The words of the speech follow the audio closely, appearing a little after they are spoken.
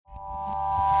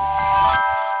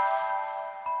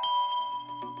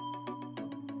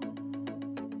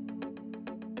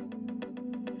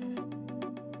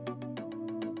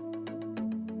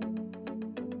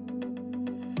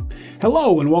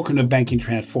Hello and welcome to Banking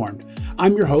Transformed.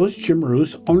 I'm your host, Jim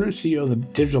Marous, owner and CEO of the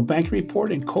Digital Banking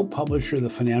Report and co-publisher of the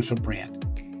Financial Brand.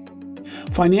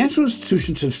 Financial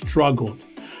institutions have struggled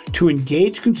to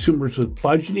engage consumers with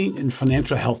budgeting and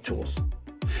financial health tools.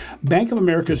 Bank of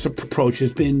America's approach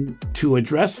has been to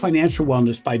address financial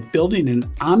wellness by building an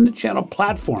omnichannel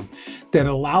platform that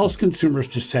allows consumers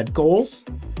to set goals,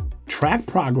 track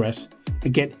progress,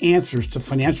 and get answers to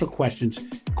financial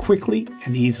questions quickly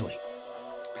and easily.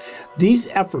 These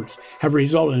efforts have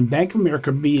resulted in Bank of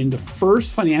America being the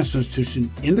first financial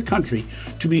institution in the country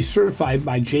to be certified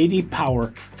by J.D.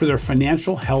 Power for their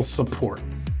financial health support.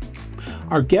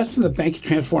 Our guest in the Banking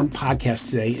Transformed podcast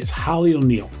today is Holly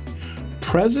O'Neill,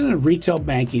 President of Retail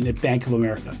Banking at Bank of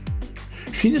America.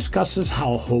 She discusses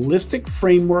how a holistic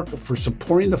framework for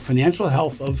supporting the financial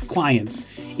health of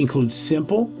clients includes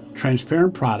simple,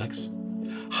 transparent products,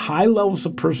 high levels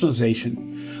of personalization,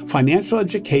 financial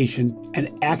education, and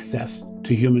access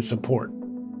to human support.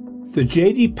 The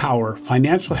J.D. Power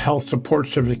Financial Health Support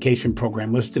Certification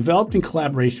Program was developed in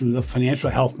collaboration with the Financial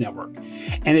Health Network,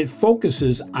 and it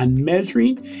focuses on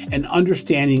measuring and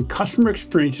understanding customer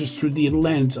experiences through the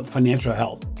lens of financial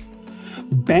health.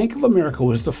 Bank of America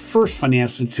was the first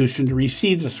financial institution to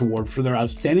receive this award for their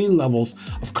outstanding levels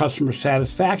of customer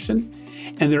satisfaction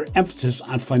and their emphasis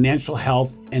on financial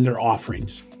health and their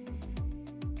offerings.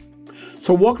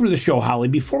 So welcome to the show, Holly.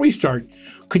 Before we start,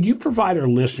 could you provide our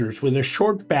listeners with a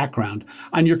short background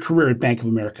on your career at Bank of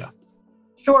America?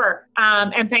 Sure.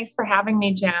 And thanks for having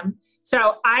me, Jim.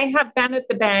 So I have been at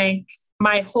the bank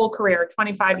my whole career,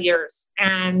 25 years.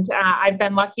 And I've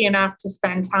been lucky enough to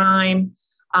spend time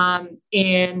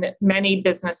in many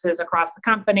businesses across the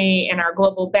company, in our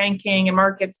global banking and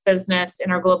markets business,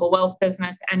 in our global wealth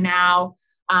business, and now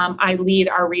I lead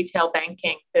our retail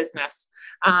banking business.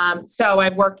 So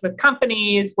I've worked with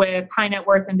companies, with high net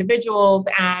worth individuals,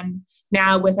 and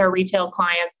now with our retail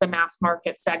clients, the mass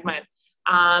market segment.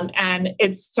 And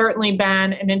it's certainly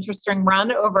been an interesting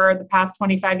run over the past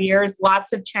 25 years.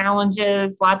 Lots of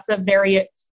challenges, lots of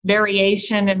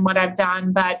variation in what I've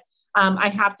done. But I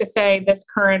have to say this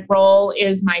current role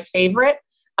is my favorite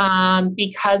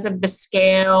because of the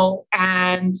scale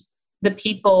and the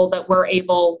people that we're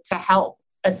able to help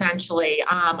essentially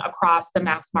across the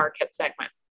mass market segment.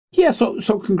 Yeah,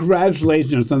 so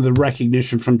congratulations on the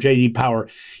recognition from J.D. Power.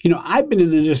 You know, I've been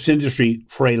in this industry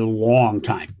for a long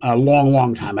time,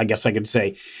 I guess I could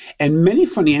say. And many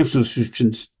financial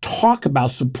institutions talk about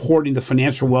supporting the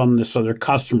financial wellness of their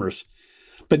customers,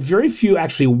 but very few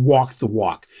actually walk the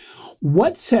walk.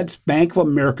 What sets Bank of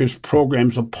America's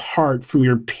programs apart from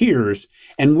your peers,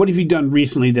 and what have you done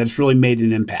recently that's really made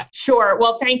an impact? Sure.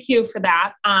 Well, thank you for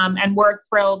that. And we're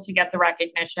thrilled to get the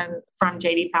recognition from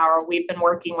J.D. Power. We've been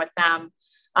working with them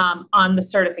on the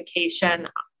certification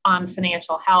on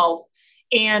financial health.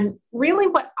 And really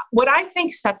what I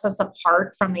think sets us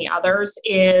apart from the others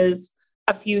is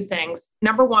a few things.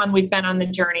 Number one, we've been on the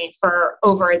journey for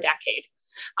over a decade.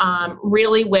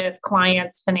 Really with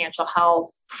clients' financial health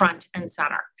front and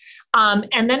center.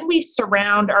 And then we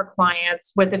surround our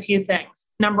clients with a few things.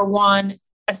 Number one,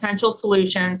 essential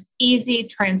solutions, easy,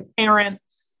 transparent,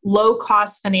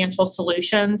 low-cost financial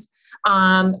solutions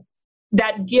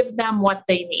that give them what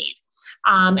they need.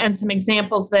 And some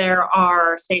examples there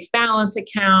are Safe Balance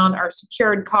account, our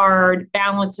secured card,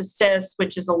 Balance Assist,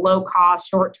 which is a low-cost,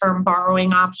 short-term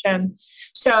borrowing option.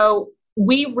 So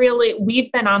we've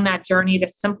been on that journey to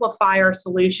simplify our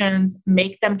solutions,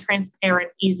 make them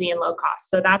transparent, easy, and low cost.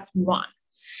 So that's one.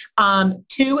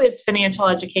 Two is financial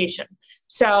education.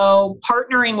 So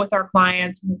partnering with our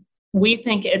clients, we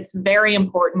think it's very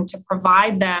important to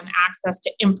provide them access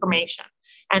to information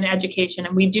and education.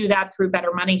 And we do that through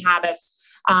Better Money Habits,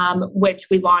 which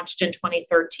we launched in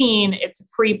 2013. It's a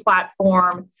free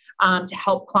platform to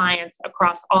help clients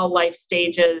across all life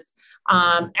stages.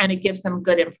 And it gives them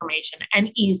good information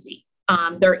and easy.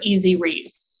 They're easy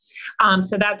reads.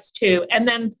 So that's two. And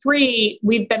then three,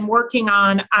 we've been working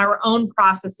on our own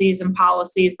processes and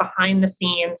policies behind the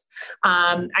scenes.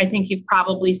 I think you've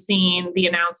probably seen the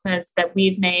announcements that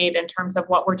we've made in terms of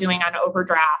what we're doing on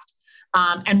overdraft.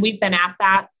 And we've been at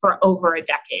that for over a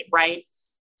decade, right?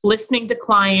 Listening to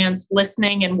clients,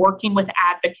 listening and working with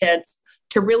advocates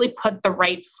to really put the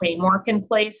right framework in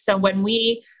place. So when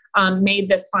we made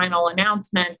this final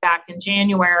announcement back in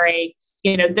January,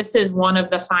 this is one of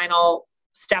the final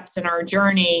steps in our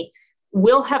journey.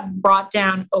 We'll have brought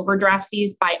down overdraft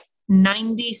fees by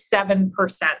 97%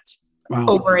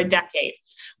 over a decade,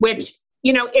 which,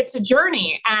 it's a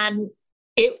journey. And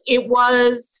it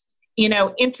was,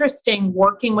 interesting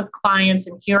working with clients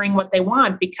and hearing what they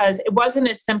want, because it wasn't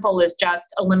as simple as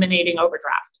just eliminating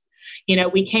overdraft.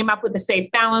 We came up with a safe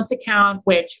balance account,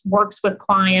 which works with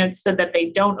clients so that they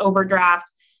don't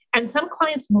overdraft. And some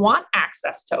clients want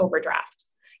access to overdraft.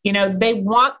 They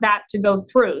want that to go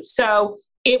through. So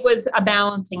it was a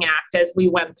balancing act as we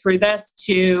went through this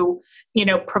to,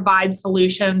 provide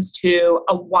solutions to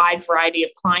a wide variety of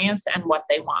clients and what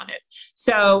they wanted.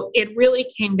 So it really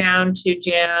came down to,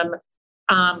 Jim,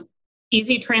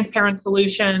 easy, transparent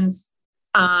solutions,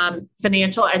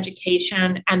 financial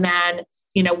education, and then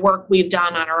work we've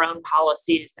done on our own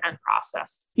policies and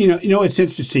process. It's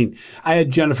interesting. I had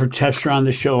Jennifer Tescher on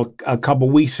the show a couple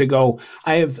of weeks ago.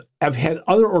 I've had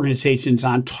other organizations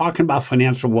on talking about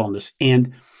financial wellness.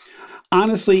 And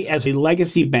honestly, as a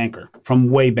legacy banker from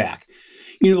way back,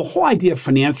 the whole idea of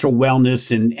financial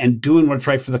wellness and doing what's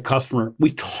right for the customer,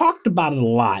 we talked about it a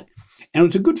lot. And it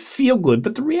was a good feel good.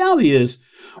 But the reality is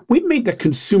we've made the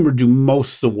consumer do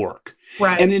most of the work.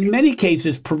 Right. And in many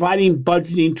cases, providing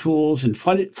budgeting tools and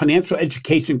financial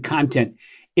education content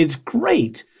is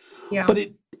great, but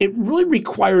it really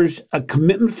requires a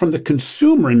commitment from the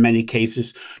consumer in many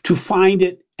cases to find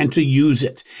it and to use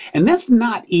it. And that's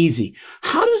not easy.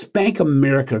 How does Bank of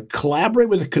America collaborate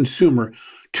with the consumer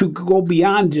to go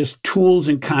beyond just tools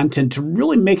and content to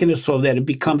really making it so that it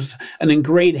becomes an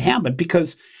ingrained habit?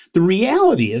 Because the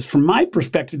reality is, from my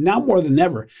perspective, now more than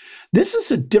ever, this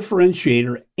is a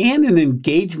differentiator and an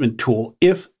engagement tool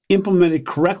if implemented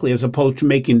correctly, as opposed to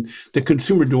making the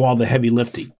consumer do all the heavy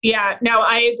lifting. Yeah, no,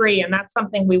 I agree. And that's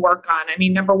something we work on. I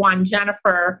mean, number one,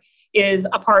 Jennifer is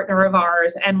a partner of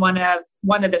ours and one of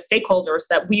the stakeholders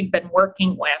that we've been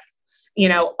working with,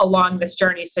 along this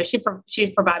journey. So she's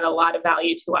provided a lot of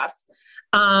value to us.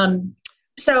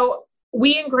 So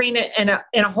we ingrain it in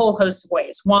a whole host of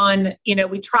ways. One,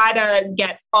 we try to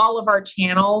get all of our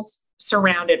channels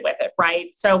surrounded with it, right?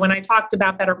 So when I talked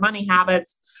about Better Money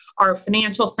Habits, our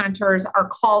financial centers, our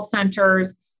call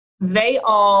centers, they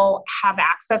all have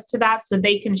access to that so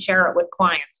they can share it with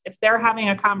clients. If they're having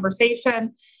a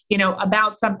conversation,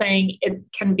 about something, it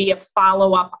can be a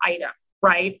follow-up item,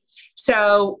 right?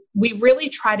 So we really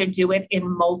try to do it in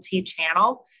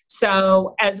multi-channel.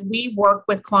 So as we work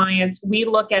with clients, we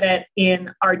look at it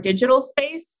in our digital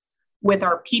space with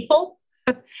our people,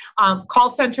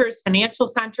 call centers, financial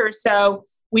centers. So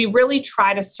we really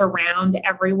try to surround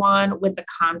everyone with the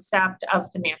concept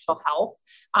of financial health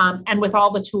and with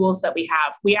all the tools that we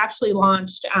have. We actually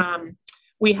launched,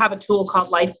 we have a tool called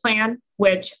Life Plan,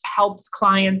 which helps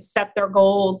clients set their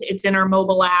goals. It's in our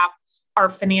mobile app. Our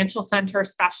financial center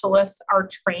specialists are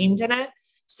trained in it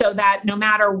so that no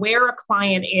matter where a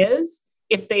client is,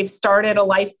 if they've started a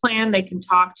life plan, they can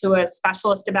talk to a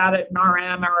specialist about it, an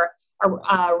RM or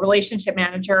a relationship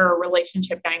manager or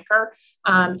relationship banker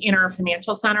in our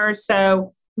financial centers.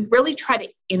 So we really try to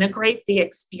integrate the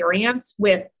experience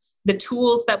with the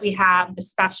tools that we have, the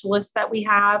specialists that we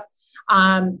have.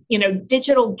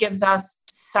 Digital gives us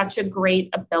such a great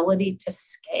ability to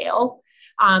scale.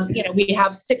 We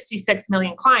have 66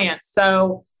 million clients,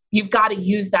 so you've got to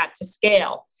use that to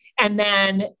scale. And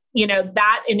then,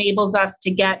 that enables us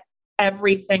to get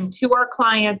everything to our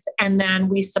clients, and then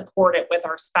we support it with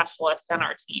our specialists and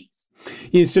our teams.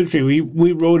 It's interesting.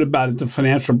 We wrote about it, the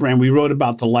financial brand. We wrote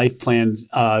about the Life Plan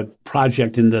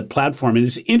project in the platform, and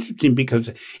it's interesting because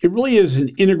it really is an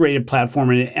integrated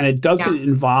platform, and it doesn't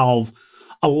involve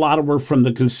a lot of work from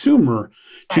the consumer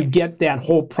to get that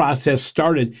whole process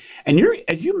started. And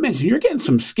as you mentioned, you're getting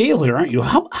some scale here, aren't you?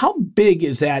 How big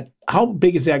is that? How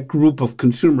big is that group of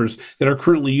consumers that are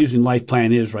currently using Life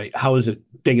Plan right? How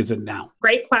big is it now?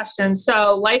 Great question.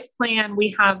 So Life Plan,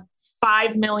 we have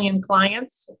 5 million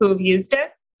clients who have used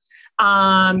it.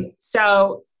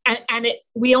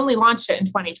 We only launched it in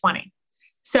 2020.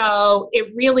 So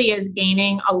it really is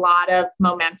gaining a lot of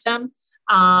momentum.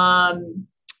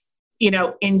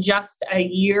 In just a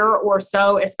year or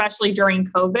so, especially during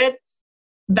COVID,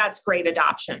 that's great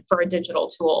adoption for a digital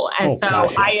tool. And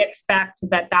I expect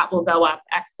that will go up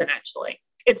exponentially.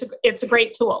 It's a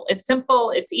great tool. It's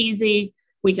simple. It's easy.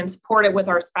 We can support it with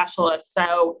our specialists.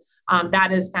 So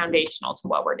that is foundational to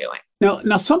what we're doing.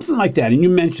 Now, something like that, and you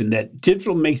mentioned that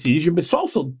digital makes it easier, but it's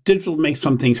also digital makes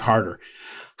some things harder.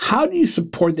 How do you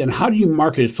support that? How do you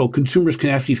market it so consumers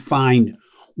can actually find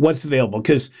what's available?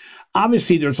 Because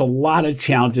obviously there's a lot of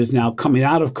challenges now coming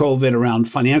out of COVID around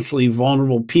financially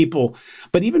vulnerable people,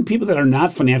 but even people that are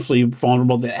not financially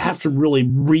vulnerable that have to really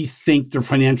rethink their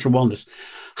financial wellness.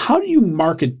 How do you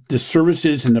market the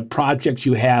services and the projects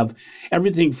you have,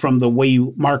 everything from the way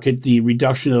you market the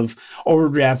reduction of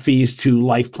overdraft fees to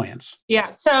life plans?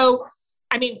 Yeah. So,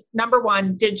 number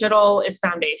one, digital is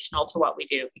foundational to what we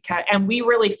do. And we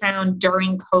really found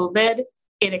during COVID,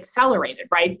 it accelerated,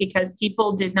 right? Because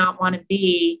people did not want to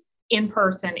be in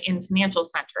person in financial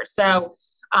centers. So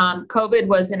COVID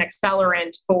was an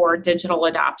accelerant for digital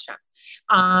adoption.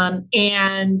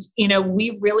 And,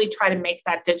 we really try to make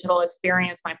that digital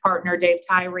experience. My partner, Dave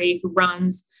Tyree, who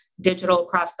runs digital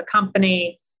across the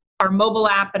company, our mobile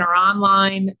app and our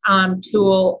online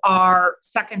tool are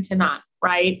second to none,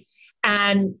 right?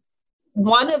 And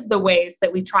one of the ways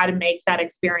that we try to make that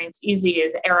experience easy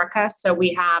is Erica. So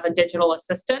we have a digital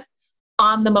assistant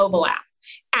on the mobile app.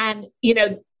 And,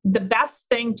 the best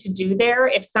thing to do there,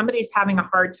 if somebody's having a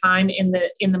hard time in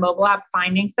the mobile app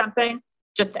finding something,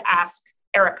 just to ask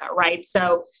Erica, right?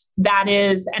 So that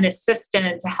is an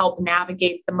assistant to help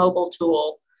navigate the mobile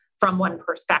tool from one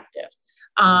perspective.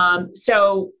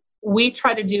 So we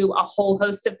try to do a whole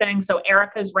host of things. So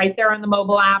Erica's right there on the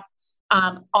mobile app.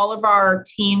 All of our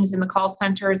teams in the call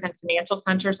centers and financial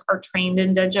centers are trained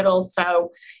in digital.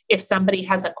 So if somebody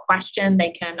has a question,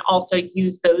 they can also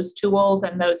use those tools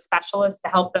and those specialists to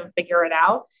help them figure it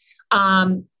out.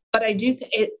 But I do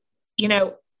think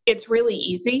it's really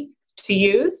easy to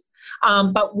use.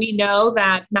 But we know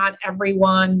that not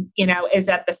everyone, is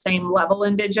at the same level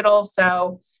in digital.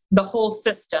 So the whole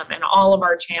system and all of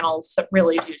our channels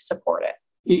really do support it.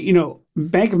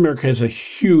 Bank of America has a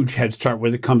huge head start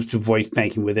when it comes to voice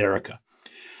banking with Erica.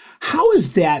 How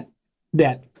is that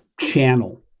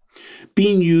channel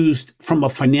being used from a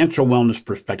financial wellness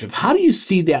perspective? How do you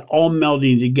see that all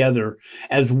melding together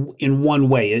as in one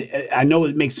way? I know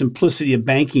it makes simplicity of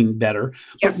banking better,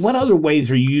 but what other ways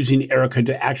are you using Erica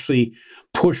to actually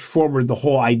push forward the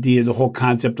whole idea, the whole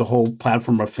concept, the whole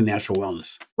platform of financial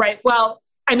wellness? Right. Well,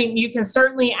 you can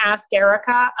certainly ask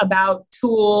Erica about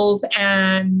tools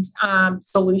and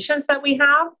solutions that we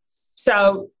have.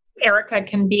 So Erica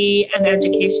can be an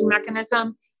education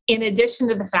mechanism, in addition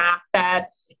to the fact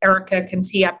that Erica can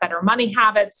tee up better money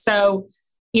habits. So,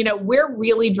 we're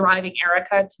really driving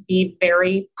Erica to be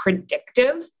very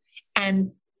predictive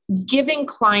and giving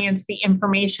clients the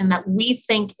information that we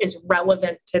think is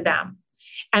relevant to them.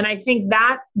 And I think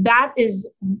that is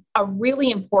a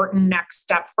really important next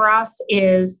step for us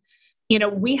is,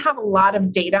 we have a lot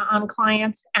of data on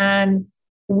clients and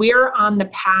we're on the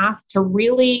path to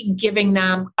really giving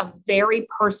them a very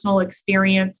personal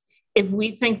experience. If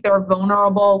we think they're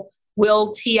vulnerable,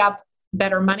 we'll tee up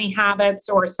better money habits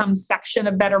or some section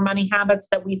of better money habits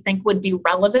that we think would be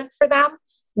relevant for them.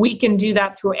 We can do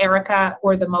that through Erica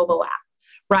or the mobile app,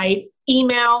 right?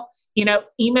 Email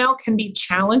can be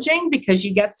challenging because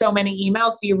you get so many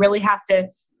emails, so you really have to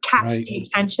catch the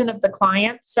attention of the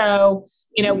client. So,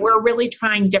 we're really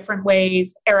trying different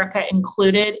ways, Erica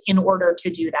included, in order to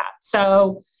do that.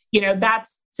 So,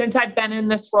 that's, since I've been in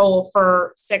this role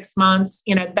for 6 months,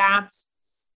 that's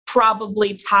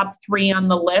probably top 3 on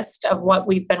the list of what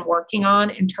we've been working on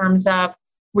in terms of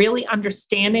really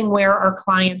understanding where our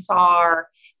clients are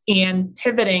and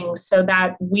pivoting so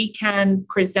that we can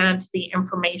present the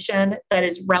information that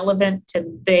is relevant to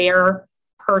their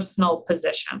personal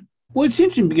position. Well, it's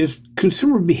interesting because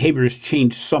consumer behavior has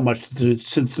changed so much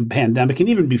since the pandemic and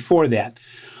even before that.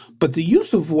 But the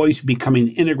use of voice becoming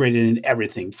integrated in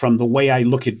everything, from the way I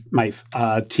look at my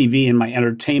TV and my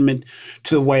entertainment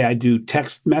to the way I do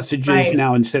text messages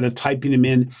now instead of typing them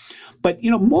in. But,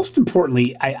 most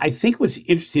importantly, I think what's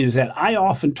interesting is that I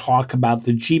often talk about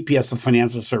the GPS of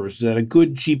financial services, that a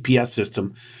good GPS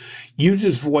system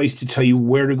uses voice to tell you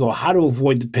where to go, how to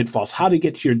avoid the pitfalls, how to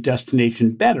get to your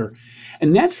destination better.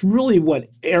 And that's really what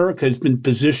Erica has been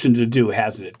positioned to do,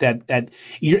 hasn't it? That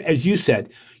you're, as you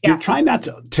said, you're trying not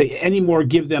to anymore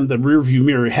give them the rearview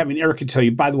mirror, having Erica tell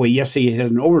you, by the way, yesterday you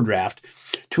had an overdraft,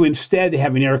 to instead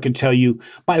having Erica tell you,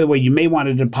 by the way, you may want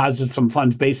to deposit some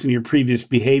funds based on your previous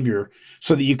behavior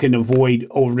so that you can avoid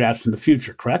overdrafts in the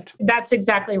future, correct? That's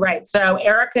exactly right. So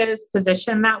Erica is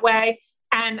positioned that way.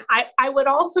 And I would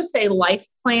also say Life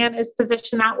Plan is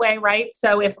positioned that way, right?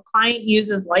 So if a client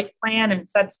uses Life Plan and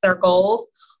sets their goals,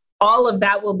 all of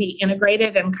that will be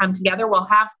integrated and come together. We'll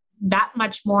have that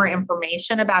much more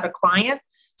information about a client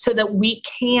so that we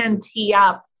can tee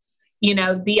up,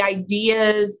 the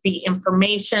ideas, the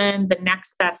information, the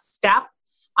next best step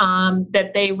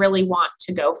that they really want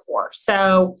to go for.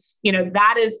 So,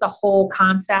 that is the whole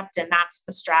concept, and that's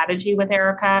the strategy with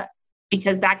Erica,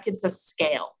 because that gives us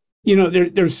scale.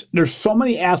 There's so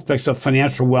many aspects of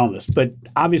financial wellness, but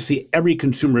obviously every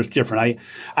consumer is different.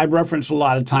 I reference a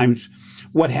lot of times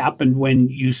what happened when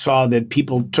you saw that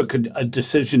people took a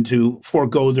decision to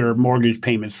forego their mortgage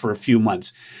payments for a few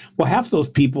months. Well, half of those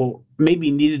people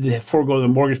maybe needed to forego their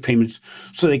mortgage payments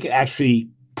so they could actually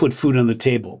put food on the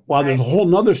table. While there's a whole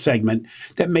nother segment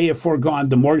that may have foregone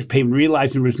the mortgage payment,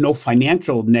 realizing there was no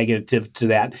financial negative to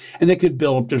that, and they could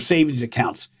build up their savings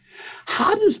accounts.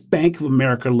 How does Bank of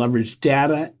America leverage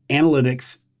data,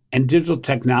 analytics, and digital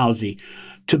technology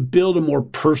to build a more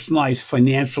personalized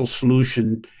financial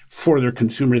solution for their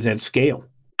consumers at scale?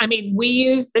 I mean, we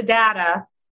use the data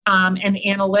and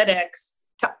analytics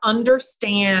to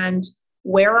understand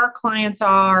where our clients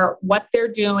are, what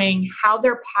they're doing, how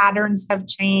their patterns have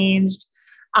changed,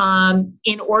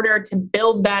 in order to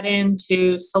build that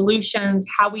into solutions,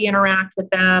 how we interact with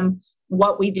them,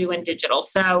 what we do in digital.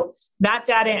 So that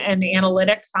data and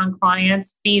analytics on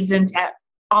clients feeds into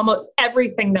almost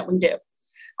everything that we do,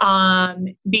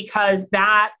 because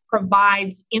that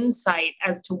provides insight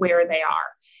as to where they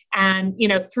are. And,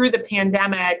 through the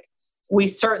pandemic, we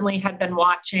certainly had been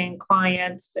watching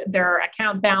clients, their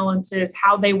account balances,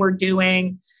 how they were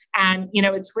doing. And,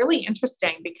 it's really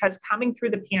interesting because coming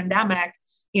through the pandemic,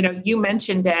 you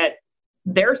mentioned it,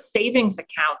 their savings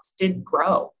accounts did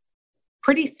grow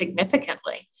pretty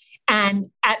significantly and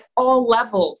at all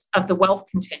levels of the wealth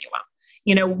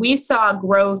continuum. We saw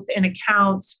growth in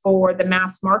accounts for the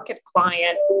mass market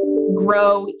client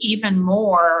grow even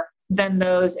more than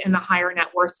those in the higher net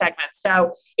worth segment.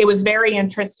 So it was very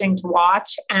interesting to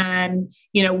watch. And,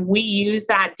 we use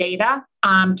that data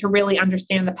to really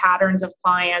understand the patterns of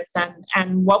clients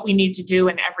and what we need to do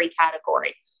in every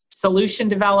category. Solution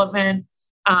development,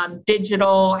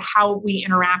 digital, how we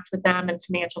interact with them in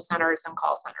financial centers and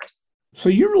call centers. So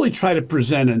you really try to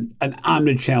present an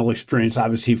omnichannel experience,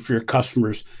 obviously, for your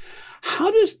customers.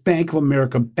 How does Bank of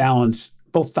America balance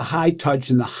both the high touch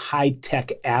and the high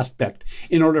tech aspect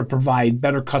in order to provide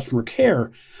better customer care,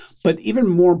 but even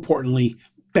more importantly,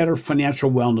 better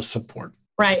financial wellness support?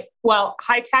 Right. Well,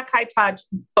 high tech, high touch,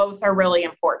 both are really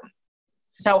important.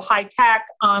 So high tech,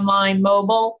 online,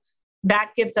 mobile,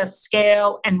 that gives us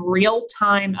scale and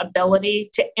real-time ability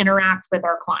to interact with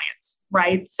our clients,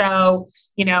 right? So,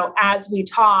 as we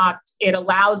talked, it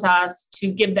allows us to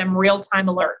give them real-time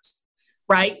alerts,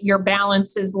 right? Your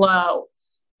balance is low.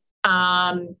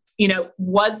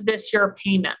 Was this your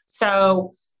payment?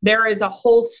 So there is a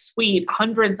whole suite,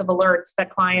 hundreds of alerts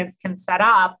that clients can set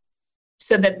up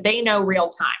so that they know real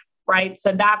time, right?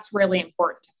 So that's really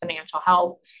important to financial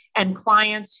health. And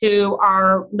clients who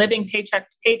are living paycheck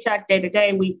to paycheck, day to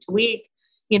day, week to week,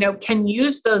 can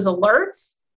use those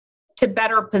alerts to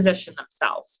better position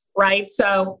themselves, right?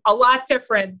 So a lot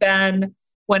different than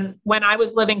when I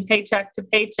was living paycheck to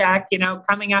paycheck,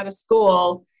 coming out of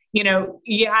school,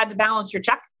 you had to balance your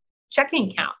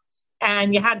checking account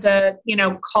and you had to,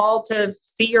 call to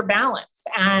see your balance.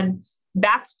 And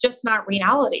that's just not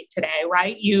reality today,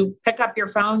 right? You pick up your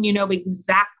phone, you know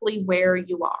exactly where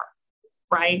you are,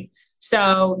 right?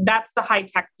 So that's the high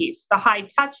tech piece. The high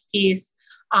touch piece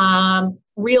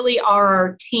really are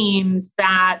our teams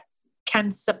that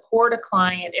can support a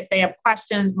client if they have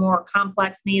questions, more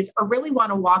complex needs, or really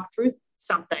want to walk through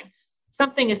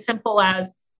something as simple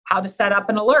as how to set up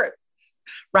an alert,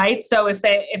 right? So if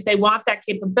they want that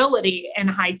capability in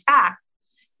high tech,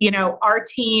 our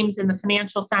teams in the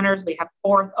financial centers, we have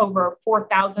over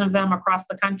 4,000 of them across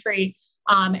the country,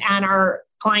 and our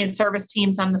client service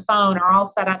teams on the phone are all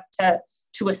set up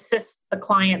to assist the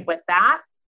client with that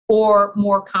or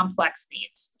more complex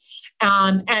needs.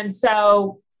 And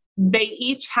so they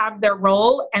each have their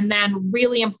role, and then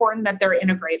really important that they're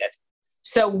integrated.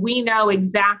 So we know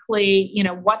exactly,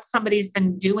 what somebody's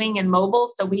been doing in mobile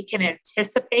so we can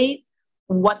anticipate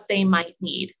what they might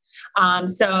need.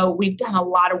 So we've done a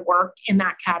lot of work in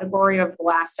that category over the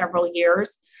last several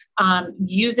years,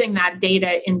 using that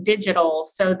data in digital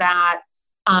so that,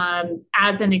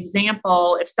 as an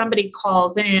example, if somebody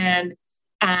calls in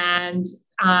and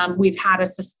we've had a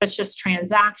suspicious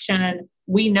transaction,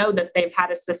 we know that they've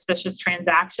had a suspicious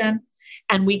transaction,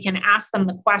 and we can ask them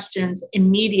the questions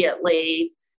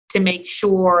immediately to make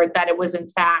sure that it was in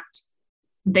fact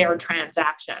their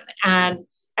transaction.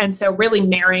 And so really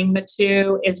marrying the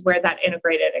two is where that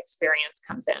integrated experience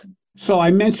comes in. So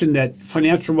I mentioned that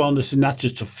financial wellness is not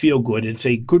just a feel good, it's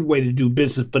a good way to do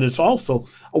business, but it's also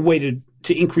a way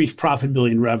to increase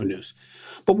profitability and revenues.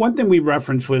 But one thing we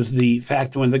referenced was the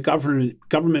fact that when the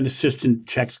government assistance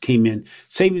checks came in,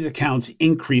 savings accounts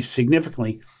increased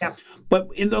significantly. Yeah. But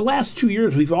in the last 2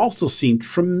 years, we've also seen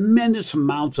tremendous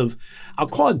amounts of, I'll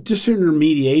call it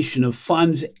disintermediation of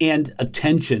funds and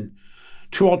attention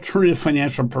to alternative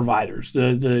financial providers,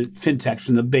 the fintechs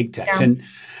and the big techs. Yeah. And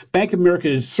Bank of America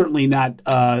is certainly not,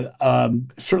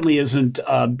 certainly isn't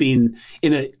being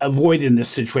avoided in this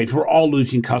situation. We're all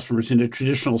losing customers in a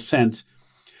traditional sense.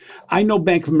 I know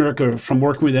Bank of America from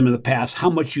working with them in the past, how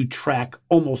much you track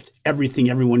almost everything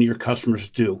every one of your customers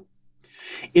do.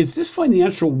 Is this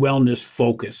financial wellness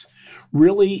focus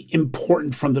really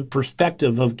important from the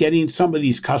perspective of getting some of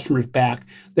these customers back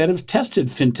that have tested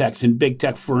fintechs and big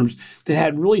tech firms that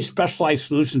had really specialized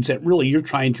solutions that really you're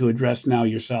trying to address now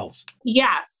yourselves?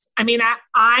 Yes. I mean,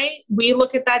 we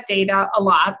look at that data a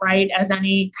lot, right? As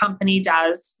any company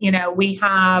does. We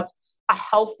have a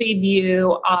healthy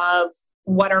view of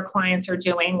what our clients are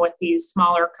doing with these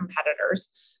smaller competitors.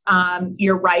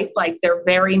 You're right, like they're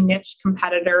very niche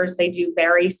competitors. They do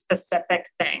very specific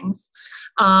things.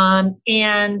 That's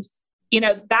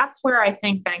where I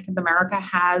think Bank of America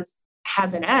has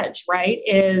an edge, right?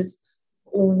 Is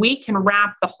we can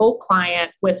wrap the whole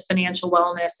client with financial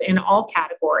wellness in all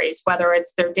categories, whether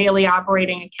it's their daily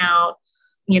operating account,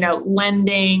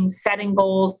 lending, setting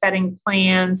goals, setting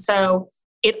plans. So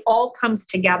it all comes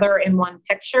together in one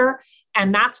picture.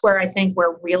 And that's where I think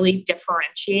we're really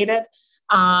differentiated.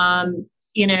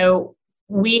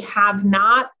 We have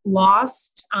not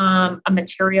lost a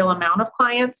material amount of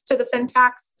clients to the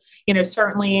fintechs.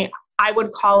 Certainly I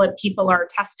would call it people are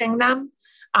testing them.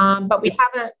 But we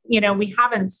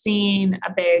haven't seen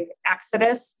a big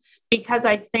exodus, because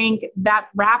I think that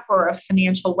wrapper of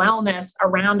financial wellness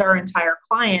around our entire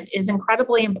client is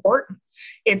incredibly important.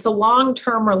 It's a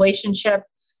long-term relationship.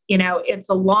 It's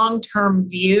a long-term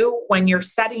view. When you're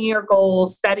setting your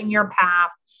goals, setting your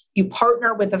path, you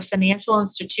partner with a financial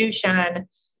institution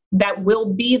that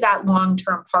will be that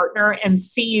long-term partner and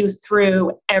see you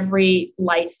through every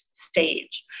life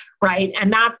stage, right?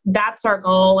 And that's our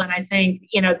goal. And I think,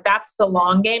 that's the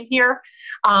long game here.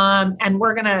 And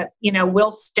we're going to,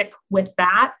 we'll stick with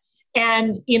that.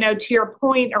 And, to your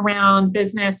point around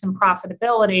business and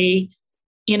profitability,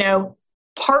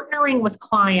 partnering with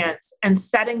clients and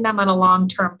setting them on a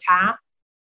long-term path,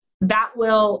 that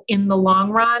will, in the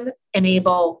long run,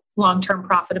 enable long-term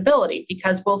profitability,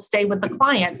 because we'll stay with the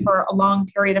client for a long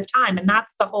period of time. And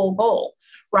that's the whole goal,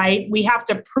 right? We have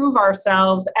to prove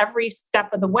ourselves every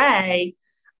step of the way.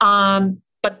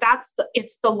 But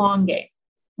it's the long game,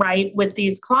 right? With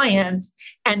these clients,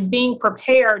 and being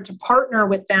prepared to partner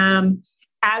with them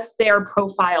as their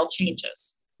profile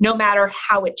changes, no matter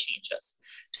how it changes.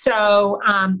 So,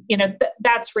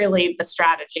 that's really the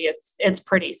strategy. It's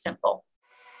pretty simple.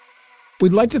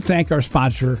 We'd like to thank our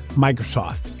sponsor,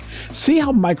 Microsoft. See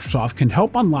how Microsoft can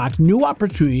help unlock new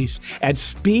opportunities at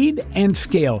speed and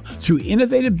scale through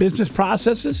innovative business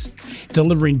processes,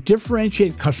 delivering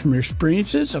differentiated customer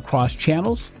experiences across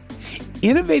channels,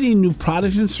 innovating new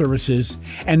products and services,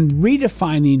 and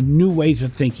redefining new ways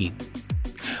of thinking.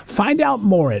 Find out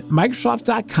more at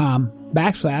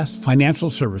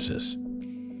Microsoft.com/financial services.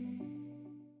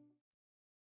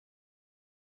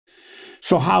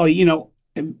 So, Holly,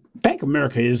 Bank of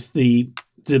America is the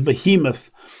behemoth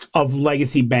of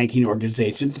legacy banking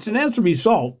organizations. And as a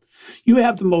result, you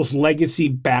have the most legacy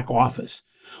back office.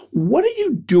 What are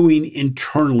you doing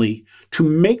internally to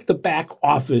make the back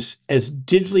office as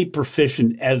digitally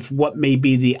proficient as what may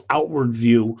be the outward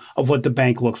view of what the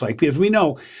bank looks like? Because we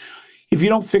know if you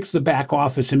don't fix the back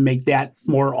office and make that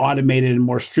more automated and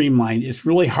more streamlined, it's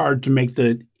really hard to make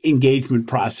the engagement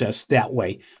process that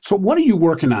way. So what are you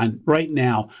working on right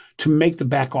now to make the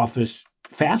back office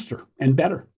faster and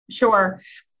better? Sure.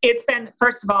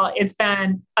 First of all, it's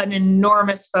been an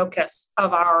enormous focus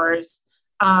of ours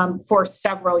for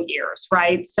several years,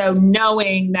 right? So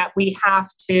knowing that we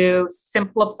have to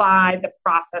simplify the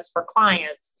process for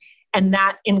clients, and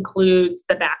that includes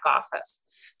the back office.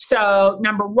 So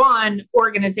number one,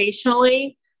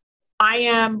 organizationally, I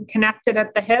am connected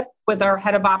at the hip with our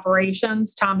head of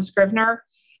operations, Tom Scrivener.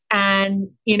 And,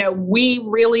 we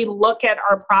really look at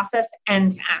our process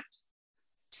end to end.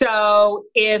 So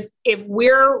if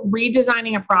we're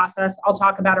redesigning a process, I'll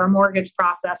talk about our mortgage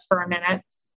process for a minute.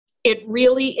 It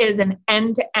really is an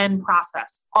end-to-end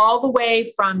process, all the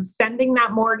way from sending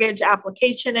that mortgage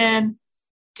application in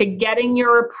to getting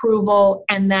your approval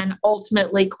and then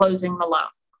ultimately closing the loan.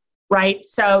 Right?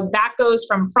 So that goes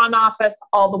from front office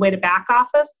all the way to back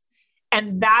office.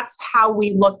 And that's how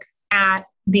we look at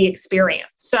the experience.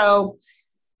 So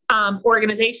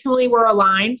organizationally, we're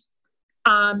aligned.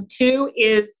 Two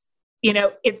is,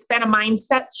 it's been a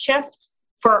mindset shift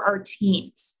for our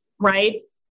teams, right?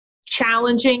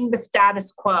 Challenging the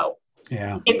status quo.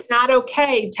 Yeah. It's not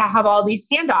okay to have all these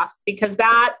handoffs, because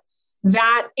that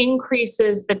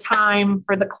increases the time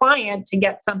for the client to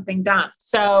get something done.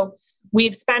 So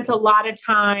we've spent a lot of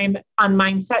time on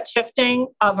mindset shifting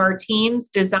of our teams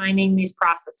designing these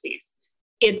processes.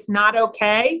 It's not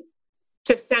okay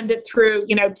to send it through,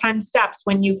 10 steps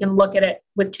when you can look at it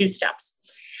with 2 steps.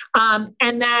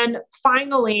 And then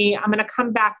finally, I'm going to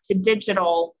come back to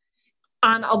digital.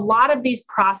 On a lot of these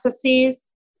processes,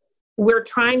 we're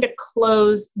trying to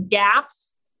close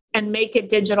gaps and make it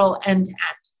digital end to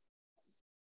end.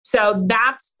 So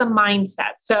that's the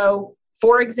mindset. So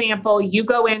for example, you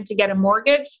go in to get a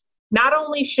mortgage. Not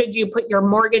only should you put your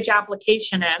mortgage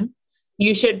application in,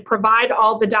 you should provide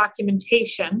all the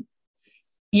documentation,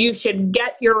 you should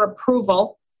get your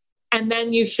approval, and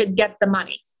then you should get the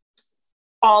money,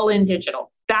 all in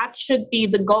digital. That should be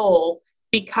the goal,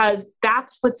 because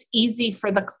that's what's easy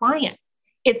for the client.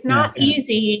 It's not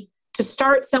easy to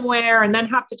start somewhere and then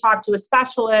have to talk to a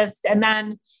specialist and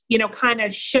then, kind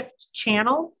of shift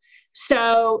channel.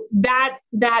 So that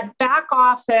back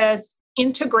office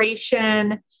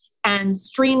integration and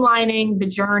streamlining the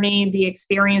journey, the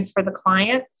experience for the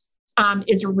client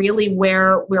is really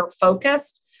where we're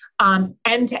focused.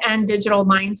 End-to-end digital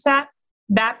mindset.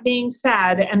 That being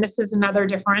said, and this is another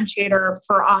differentiator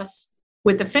for us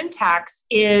with the fintechs,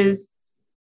 is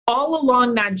all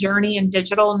along that journey in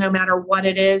digital, no matter what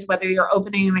it is, whether you're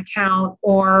opening an account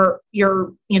or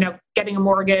you're, getting a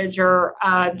mortgage or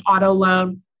an auto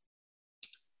loan,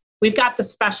 we've got the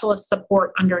specialist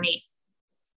support underneath,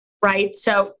 right?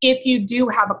 So if you do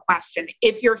have a question,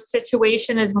 if your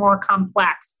situation is more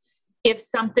complex, if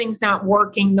something's not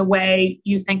working the way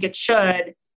you think it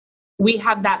should, we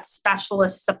have that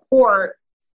specialist support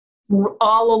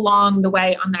all along the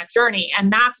way on that journey.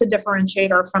 And that's a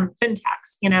differentiator from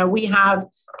fintechs. We have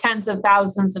tens of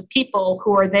thousands of people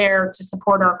who are there to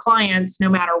support our clients no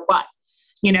matter what.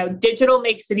 Digital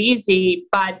makes it easy,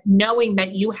 but knowing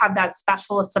that you have that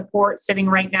specialist support sitting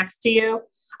right next to you,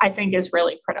 I think is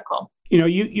really critical.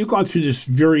 You've gone through this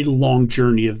very long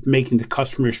journey of making the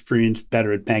customer experience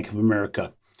better at Bank of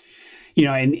America.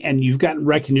 And you've gotten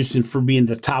recognition for being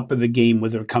the top of the game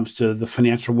when it comes to the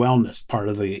financial wellness part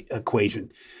of the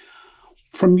equation.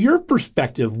 From your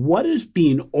perspective, what is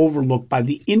being overlooked by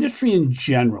the industry in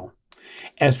general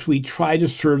as we try to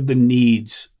serve the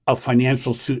needs of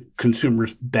financial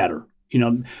consumers better?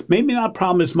 Maybe not a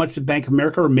problem as much at Bank of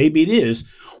America, or maybe it is.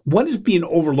 What is being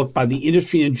overlooked by the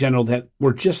industry in general that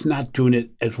we're just not doing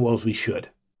it as well as we should?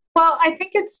 Well, I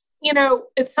think it's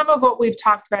some of what we've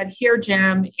talked about here,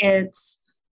 Jim. It's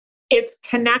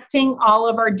connecting all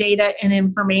of our data and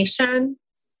information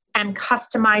and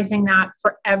customizing that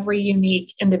for every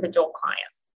unique individual client.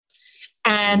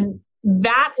 And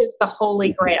that is the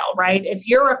holy grail, right? If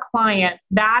you're a client,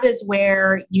 that is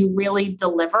where you really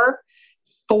deliver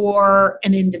for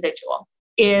an individual,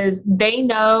 is they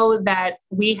know that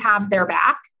we have their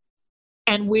back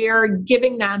and we're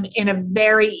giving them in a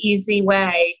very easy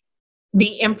way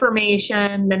the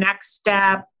information, the next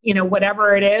step,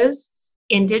 whatever it is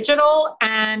in digital.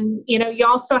 And, you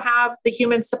also have the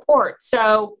human support.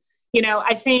 So,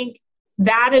 I think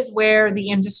that is where the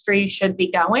industry should be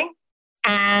going.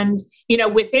 And,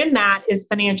 within that is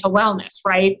financial wellness,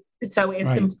 right? So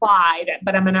it's implied,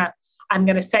 but I'm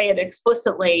going to say it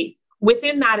explicitly.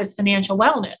 Within that is financial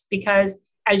wellness, because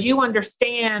as you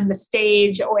understand the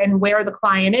stage and where the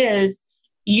client is,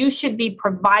 you should be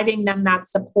providing them that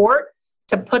support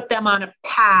to put them on a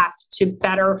path to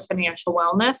better financial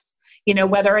wellness,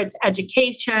 whether it's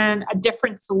education, a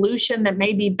different solution that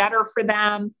may be better for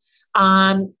them,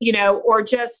 or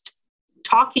just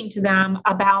talking to them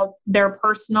about their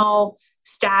personal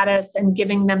status and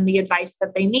giving them the advice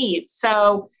that they need.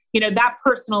 So, that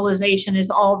personalization is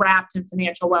all wrapped in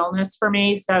financial wellness for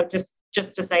me. So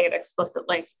just to say it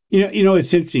explicitly.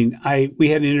 It's interesting. We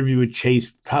had an interview with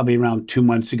Chase probably around 2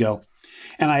 months ago.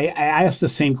 And I asked the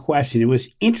same question. It was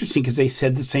interesting because they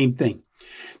said the same thing.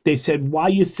 They said, why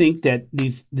you think that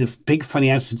the big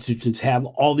financial institutions have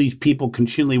all these people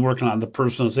continually working on the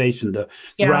personalization, the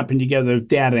wrapping together of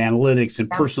data analytics and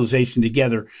personalization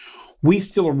together. We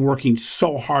still are working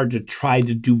so hard to try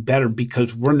to do better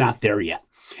because we're not there yet.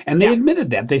 And they admitted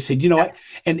that. They said, what?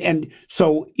 And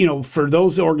so, for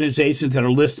those organizations that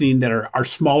are listening that are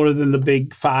smaller than the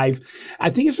big five, I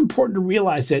think it's important to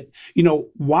realize that,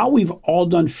 while we've all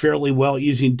done fairly well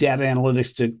using data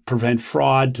analytics to prevent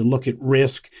fraud, to look at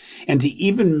risk, and to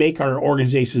even make our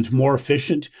organizations more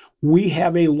efficient, we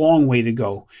have a long way to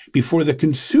go before the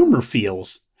consumer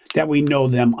feels that we know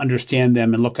them, understand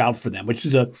them, and look out for them, which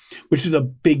is a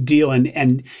big deal.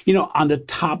 And on the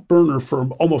top burner for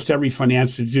almost every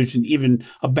financial institution, even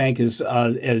a bank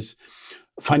as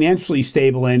financially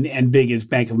stable and big as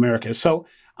Bank of America. So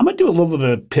I'm going to do a little bit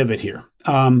of a pivot here.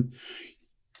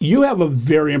 You have a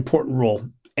very important role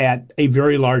at a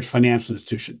very large financial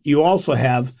institution. You also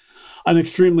have an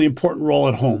extremely important role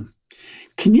at home.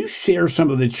 Can you share some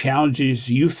of the challenges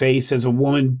you face as a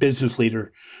woman business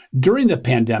leader during the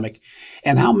pandemic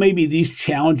and how maybe these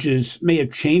challenges may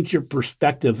have changed your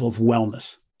perspective of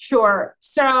wellness? Sure.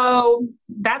 So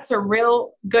that's a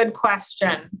real good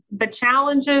question. The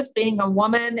challenges being a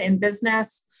woman in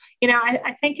business,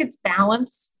 I think it's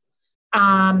balance.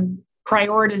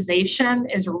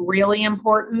 Prioritization is really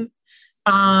important.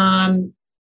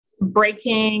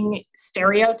 Breaking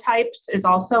stereotypes is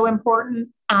also important.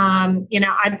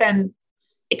 I've been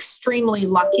extremely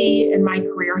lucky in my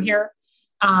career here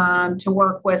to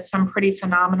work with some pretty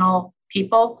phenomenal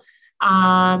people.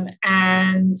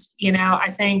 I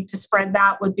think to spread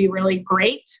that would be really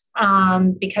great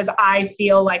because I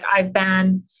feel like I've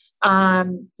been,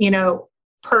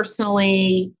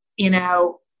 personally,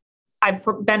 I've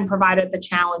been provided the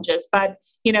challenges, but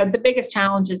the biggest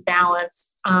challenge is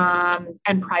balance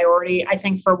and priority. I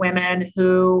think for women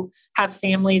who have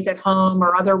families at home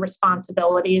or other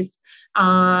responsibilities,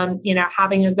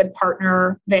 having a good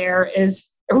partner there is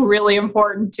really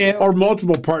important too. Or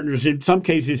multiple partners. In some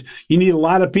cases, you need a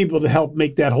lot of people to help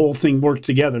make that whole thing work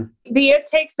together. It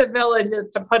takes a village,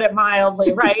 just to put it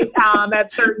mildly, right?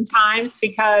 At certain times,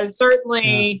 because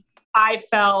certainly I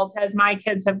felt as my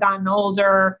kids have gotten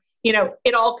older,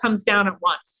 it all comes down at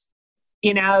once.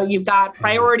 You've got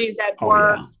priorities at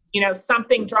work,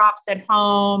 something drops at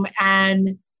home,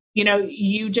 and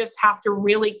you just have to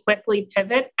really quickly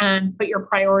pivot and put your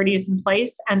priorities in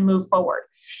place and move forward.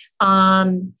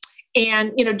 During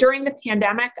the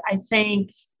pandemic, I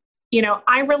think,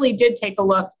 I really did take a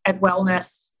look at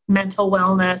wellness, mental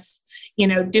wellness,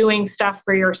 doing stuff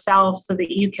for yourself so that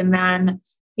you can then,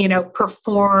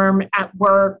 perform at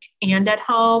work and at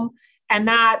home. And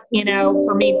that,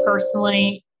 for me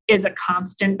personally, is a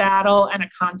constant battle and a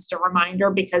constant reminder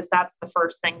because that's the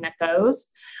first thing that goes.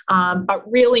 But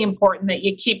really important that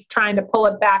you keep trying to pull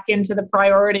it back into the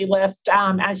priority list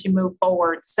as you move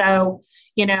forward. So,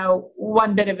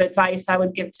 one bit of advice I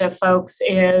would give to folks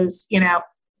is,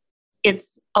 it's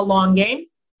a long game.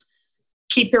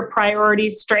 Keep your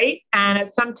priorities straight.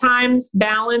 And sometimes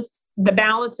the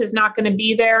balance is not going to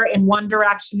be there in one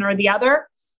direction or the other,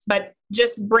 but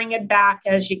just bring it back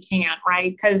as you can,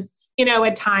 right? Because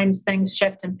at times things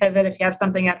shift and pivot if you have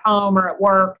something at home or at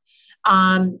work.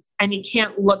 And you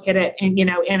can't look at it in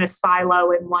a silo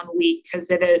in 1 week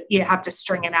because you have to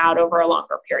string it out over a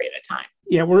longer period of time.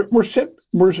 Yeah, we're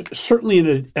certainly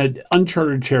in an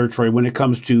uncharted territory when it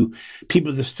comes to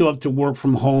people that still have to work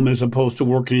from home as opposed to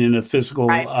working in a physical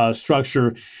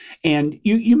structure. And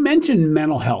you mentioned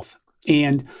mental health.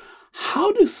 And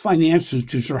how do financial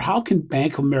institutions, or how can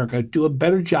Bank of America do a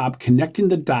better job connecting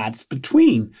the dots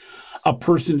between a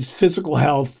person's physical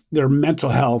health, their mental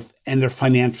health, and their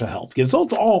financial health? Because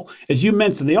those all, as you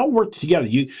mentioned, they all work together.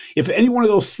 If any one of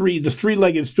those three, the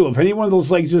three-legged stool, if any one of those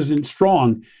legs isn't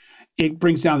strong, it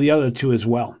brings down the other two as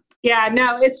well. Yeah,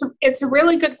 no, it's a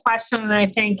really good question. And I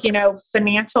think,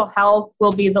 financial health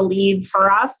will be the lead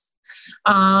for us,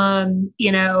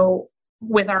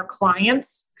 with our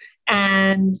clients.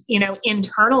 And,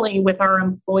 internally with our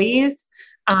employees,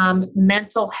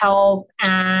 mental health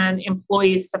and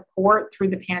employee support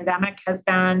through the pandemic has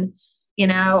been,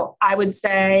 I would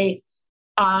say,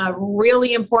 a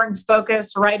really important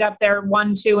focus right up there,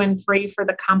 1, 2, and 3 for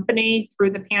the company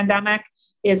through the pandemic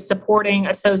is supporting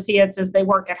associates as they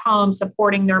work at home,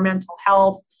 supporting their mental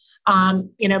health.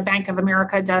 Bank of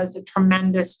America does a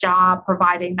tremendous job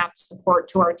providing that support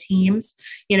to our teams,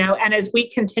 and as we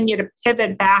continue to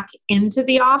pivot back into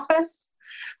the office,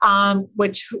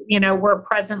 which, we're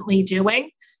presently doing,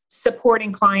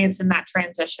 supporting clients in that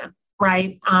transition,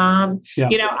 right?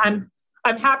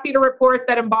 I'm happy to report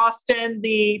that in Boston,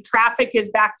 the traffic is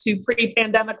back to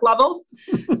pre-pandemic levels.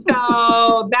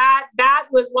 So that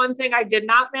was one thing I did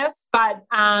not miss, but,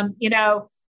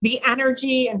 the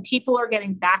energy and people are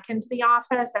getting back into the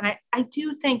office. And I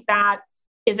do think that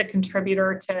is a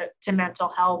contributor to mental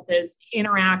health, is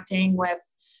interacting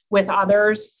with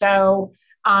others. So,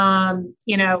 from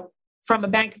a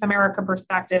Bank of America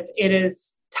perspective, it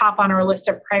is top on our list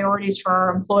of priorities for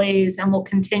our employees, and we'll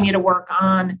continue to work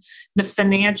on the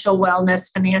financial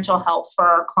wellness, financial health for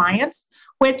our clients,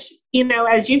 which,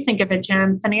 as you think of it,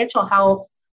 Jim, financial health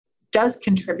does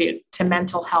contribute to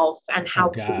mental health and how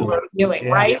people are doing,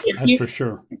 right? That's for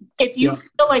sure. If you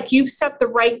feel like you've set the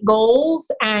right goals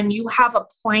and you have a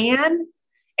plan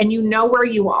and you know where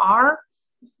you are,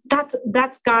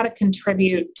 that's got to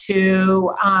contribute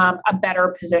to a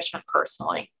better position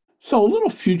personally. So a little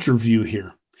future view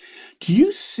here. Do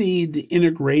you see the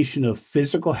integration of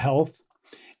physical health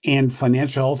and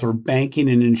financial health, or banking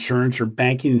and insurance, or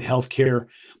banking and healthcare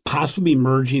possibly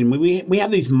merging? We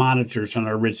have these monitors on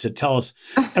our wrists that tell us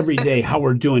every day how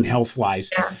we're doing health-wise.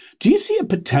 Yeah. Do you see a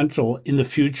potential in the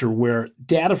future where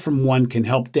data from one can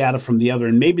help data from the other,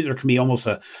 and maybe there can be almost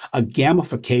a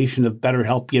gamification of better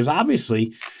health? Because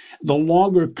obviously, the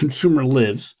longer a consumer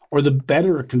lives, or the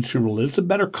better a consumer lives, the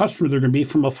better customer they're going to be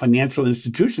from a financial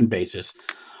institution basis.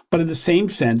 But in the same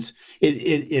sense,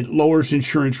 it lowers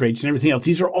insurance rates and everything else.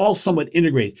 These are all somewhat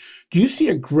integrated. Do you see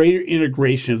a greater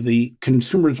integration of the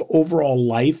consumer's overall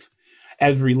life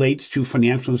as it relates to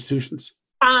financial institutions?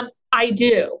 I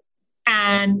do.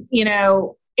 And,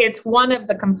 it's one of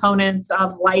the components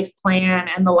of Life Plan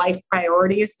and the life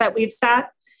priorities that we've set,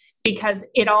 because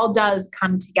it all does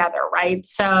come together, right?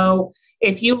 So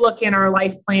if you look in our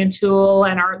Life Plan tool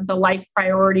and the life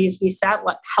priorities we set,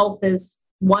 health is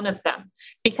one of them,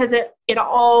 because it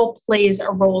all plays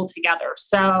a role together.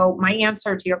 So my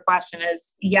answer to your question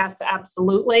is yes,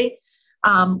 absolutely.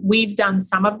 We've done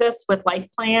some of this with Life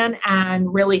Plan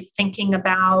and really thinking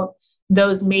about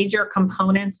those major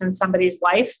components in somebody's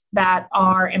life that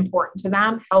are important to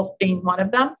them, health being one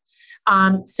of them.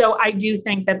 So I do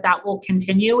think that will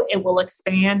continue. It will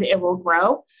expand. It will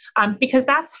grow, because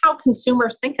that's how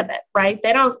consumers think of it, right?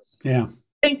 They don't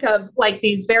think of like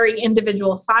these very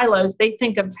individual silos. They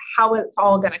think of how it's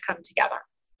all going to come together.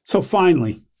 So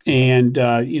finally, and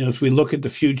as we look at the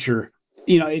future,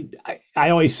 I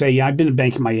always say, I've been in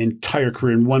banking my entire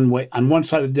career in one way, on one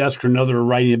side of the desk or another,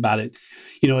 writing about it.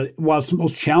 While it's the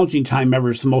most challenging time ever,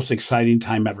 it's the most exciting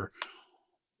time ever.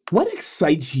 What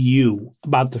excites you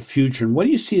about the future, and what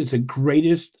do you see as the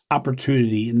greatest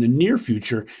opportunity in the near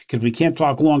future, because we can't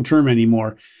talk long-term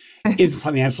anymore, in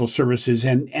financial services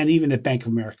and even at Bank of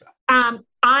America?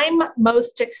 I'm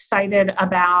most excited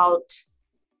about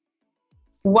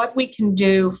what we can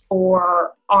do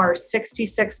for our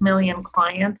 66 million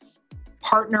clients,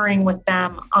 partnering with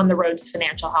them on the road to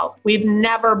financial health. We've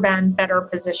never been better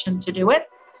positioned to do it.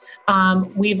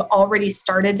 We've already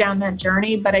started down that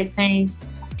journey, but I think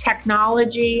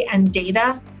technology and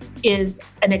data is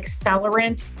an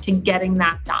accelerant to getting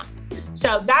that done.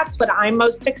 So that's what I'm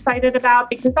most excited about,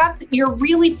 because you're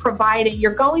really providing,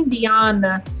 you're going beyond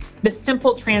the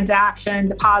simple transaction,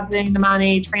 depositing the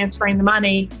money, transferring the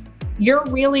money. You're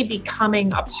really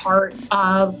becoming a part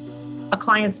of a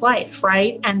client's life,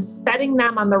 right? And setting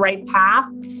them on the right path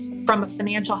from a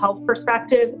financial health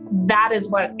perspective. That is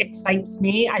what excites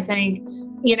me. I think,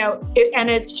 and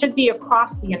it should be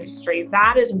across the industry.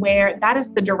 That is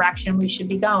the direction we should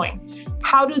be going.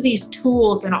 How do these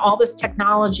tools and all this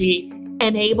technology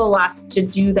enable us to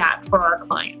do that for our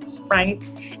clients, right?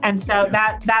 And so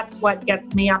that's what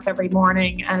gets me up every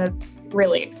morning, and it's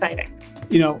really exciting.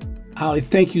 Holly,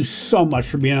 thank you so much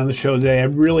for being on the show today. I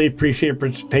really appreciate your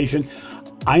participation.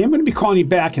 I am going to be calling you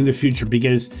back in the future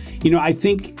because, I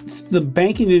think the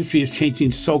banking industry is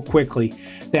changing so quickly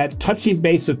that touching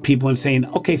base with people and saying,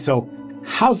 okay, so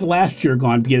how's last year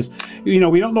gone? Because, we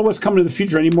don't know what's coming in the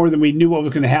future any more than we knew what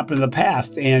was going to happen in the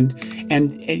past. And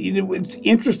what's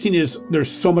interesting is there's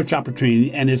so much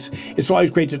opportunity, and it's always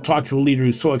great to talk to a leader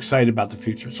who's so excited about the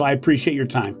future. So I appreciate your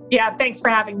time. Yeah, thanks for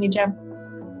having me, Jim.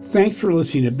 Thanks for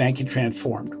listening to Banking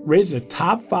Transformed, rated a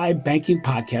top 5 banking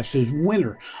podcast as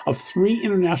winner of 3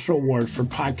 international awards for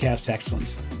podcast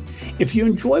excellence. If you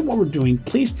enjoy what we're doing,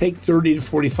 please take 30 to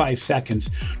 45 seconds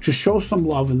to show some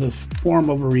love in the form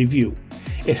of a review.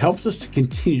 It helps us to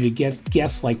continue to get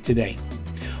guests like today.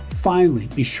 Finally,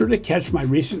 be sure to catch my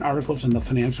recent articles in the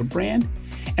Financial Brand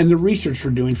and the research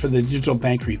we're doing for the Digital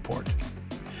Bank Report.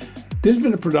 This has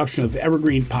been a production of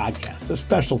Evergreen Podcast. A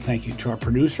special thank you to our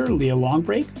producer, Leah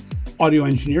Longbreak, audio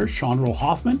engineer, Sean Roll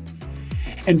Hoffman,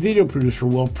 and video producer,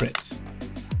 Will Pritz.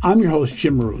 I'm your host,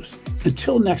 Jim Marous.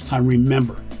 Until next time,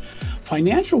 remember,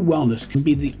 financial wellness can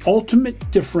be the ultimate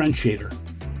differentiator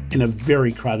in a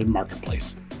very crowded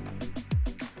marketplace.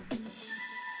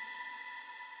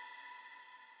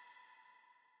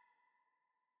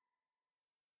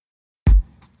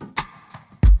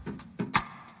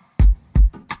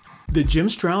 The Jim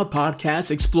Stroud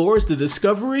Podcast explores the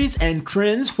discoveries and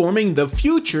trends forming the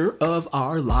future of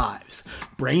our lives.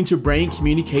 Brain-to-brain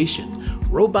communication,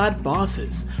 robot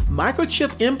bosses,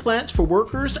 microchip implants for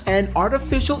workers, and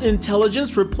artificial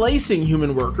intelligence replacing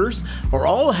human workers are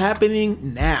all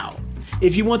happening now.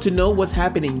 If you want to know what's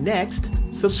happening next,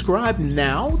 subscribe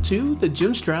now to the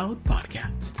Jim Stroud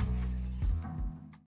Podcast.